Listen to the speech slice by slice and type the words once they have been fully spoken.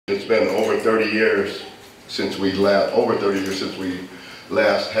It's been over 30 years since we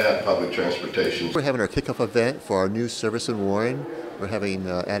last had public transportation. We're having our kickoff event for our new service in Warren. We're having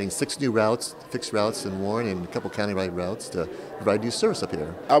adding 6 new routes, fixed routes in Warren, and a couple countywide routes to provide new service up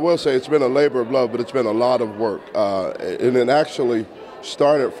here. I will say it's been a labor of love, but it's been a lot of work, and it actually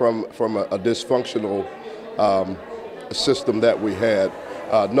started from a dysfunctional system that we had.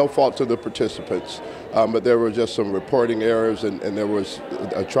 No fault to the participants, but there were just some reporting errors, and there was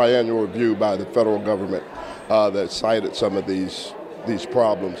a triennial review by the federal government that cited some of these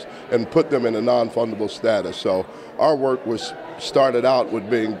problems and put them in a non-fundable status. So our work started out with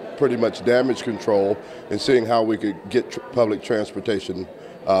being pretty much damage control and seeing how we could get public transportation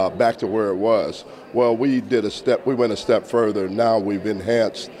back to where it was. Well, we went a step further. Now we've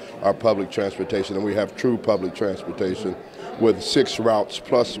enhanced our public transportation, and we have true public transportation with 6 routes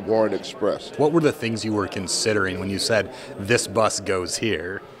plus Warren Express. What were the things you were considering when you said this bus goes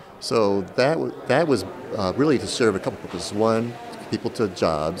here? So that was really to serve a couple purposes. One, people to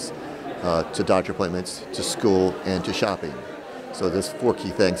jobs, to doctor appointments, to school, and to shopping. So there's 4 key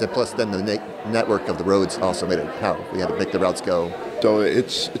things, and plus then the network of the roads also made it how we had to make the routes go. So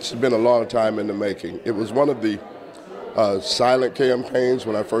it's been a long time in the making. It was one of the silent campaigns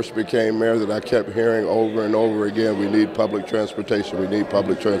when I first became mayor that I kept hearing over and over again, we need public transportation, we need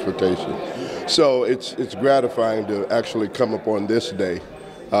public transportation. So it's gratifying to actually come up on this day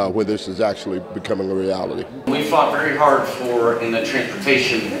where this is actually becoming a reality. We fought very hard in the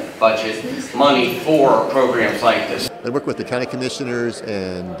transportation budget, money for programs like this. I work with the county commissioners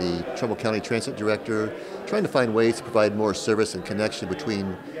and the Trumbull County Transit Director, trying to find ways to provide more service and connection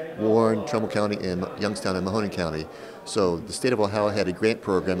between Warren, Trumbull County, and Youngstown and Mahoning County. So the state of Ohio had a grant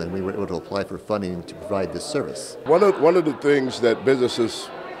program, and we were able to apply for funding to provide this service. One of the things that businesses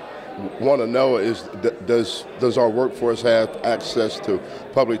want to know is, does our workforce have access to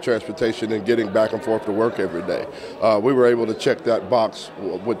public transportation and getting back and forth to work every day? We were able to check that box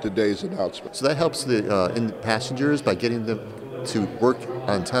with today's announcement. So that helps the passengers by getting them to work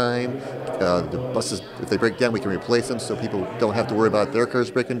on time. The buses, if they break down, we can replace them so people don't have to worry about their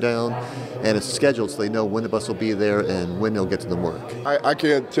cars breaking down. And it's scheduled so they know when the bus will be there and when they'll get to the work. I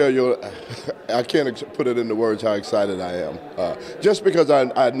can't tell you, I can't put it into words how excited I am. Just because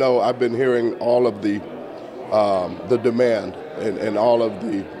I know I've been hearing all of the demand and all of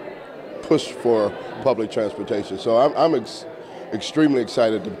the push for public transportation. So I'm extremely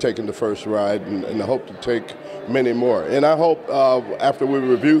excited to be taking the first ride, and I hope to take many more. And I hope after we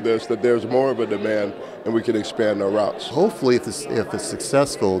review this that there's more of a demand and we can expand our routes. Hopefully, if it's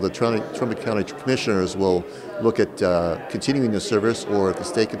successful, the Trumbull County Commissioners will look at continuing the service, or if the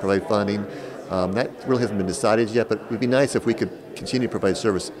state can provide funding. That really hasn't been decided yet, but it would be nice if we could continue to provide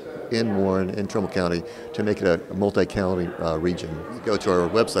service in Warren and Trumbull County to make it a multi-county region. Go to our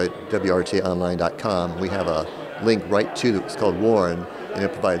website, WRTAonline.com. We have a link right to it's called Warren, and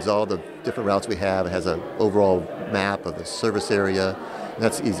it provides all the different routes we have. It has an overall map of the service area, and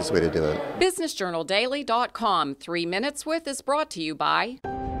that's the easiest way to do it. BusinessJournalDaily.com 3 Minutes With is brought to you by...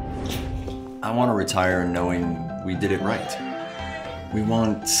 I want to retire knowing we did it right. We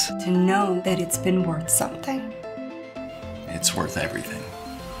want to know that it's been worth something. It's worth everything.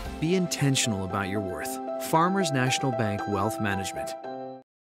 Be intentional about your worth. Farmers National Bank Wealth Management.